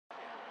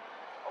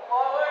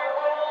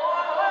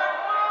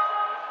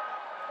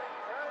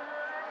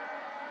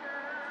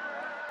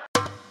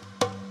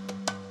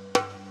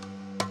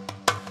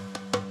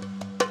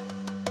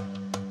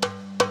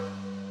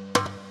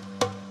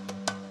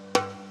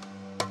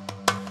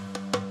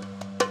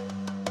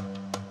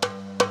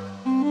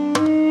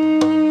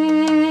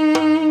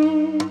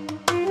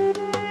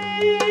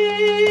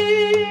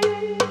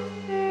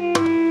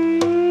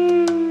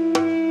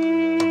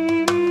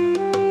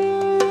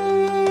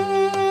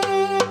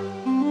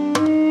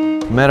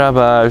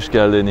Merhaba,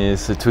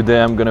 hoşgeldiniz.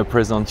 Today I'm gonna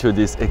present you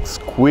this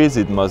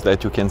exquisite mosque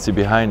that you can see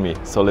behind me.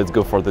 So let's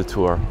go for the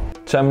tour.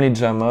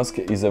 Çamlıca Mosque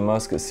is a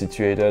mosque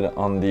situated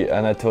on the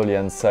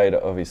Anatolian side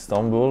of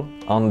Istanbul,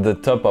 on the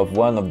top of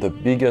one of the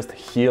biggest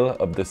hills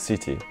of the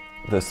city.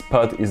 The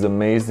spot is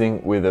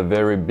amazing with a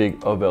very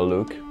big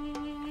overlook.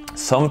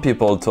 Some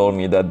people told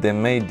me that they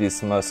made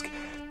this mosque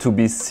to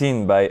be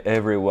seen by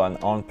everyone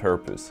on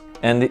purpose.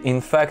 And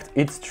in fact,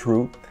 it's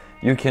true.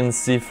 You can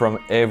see from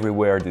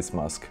everywhere this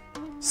mosque.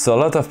 So a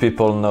lot of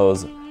people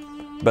knows,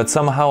 but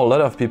somehow a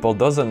lot of people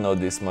doesn't know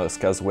this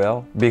mosque as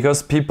well,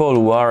 because people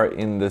who are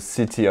in the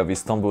city of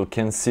Istanbul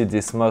can see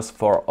this mosque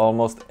for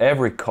almost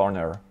every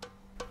corner.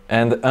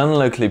 And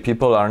unluckily,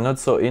 people are not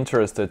so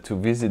interested to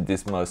visit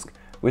this mosque,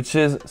 which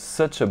is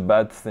such a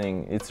bad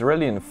thing. It's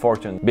really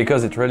unfortunate,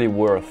 because it's really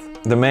worth.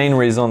 The main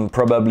reason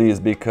probably is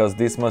because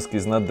this mosque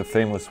is not the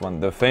famous one.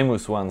 The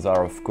famous ones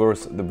are, of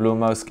course, the Blue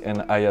Mosque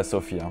and Hagia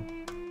Sophia.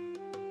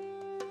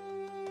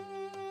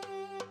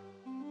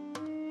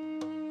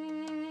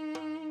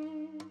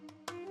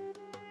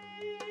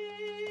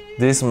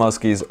 This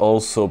mosque is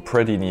also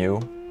pretty new.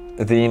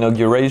 The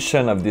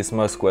inauguration of this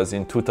mosque was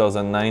in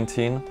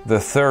 2019, the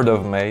 3rd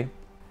of May,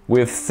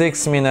 with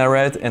 6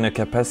 minarets and a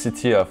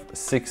capacity of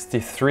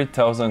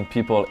 63,000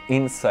 people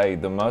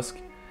inside the mosque.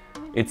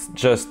 It's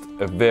just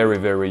a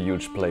very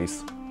huge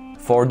place.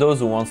 For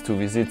those who want to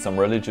visit some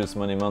religious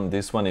monument,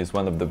 this one is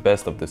one of the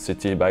best of the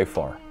city by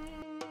far.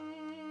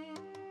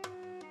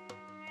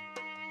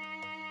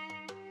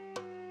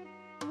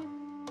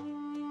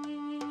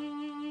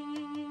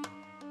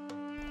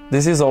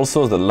 This is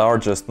also the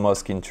largest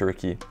mosque in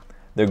Turkey,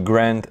 the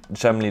Grand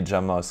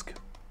Çamlıca Mosque.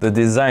 The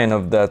design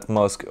of that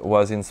mosque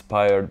was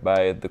inspired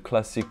by the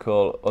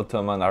classical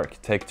Ottoman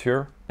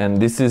architecture, and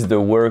this is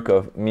the work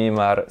of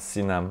Mimar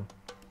Sinan.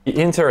 The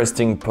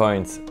interesting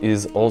point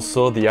is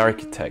also the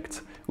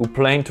architect, who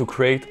planned to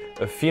create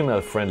a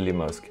female-friendly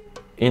mosque,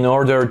 in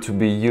order to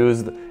be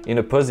used in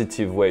a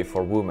positive way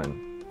for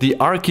women. The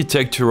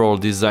architectural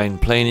design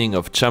planning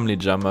of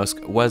Çamlıca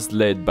Mosque was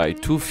led by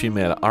 2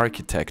 female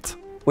architects,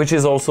 which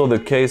is also the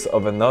case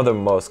of another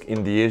mosque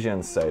in the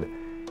Asian side,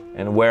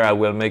 and where I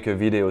will make a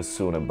video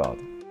soon about.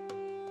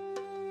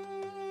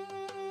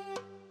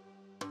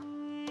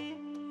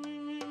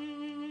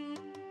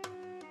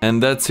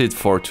 And that's it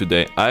for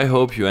today. I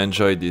hope you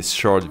enjoyed this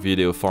short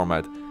video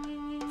format.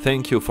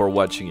 Thank you for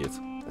watching it.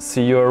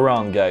 See you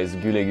around, guys.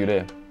 Güle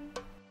güle.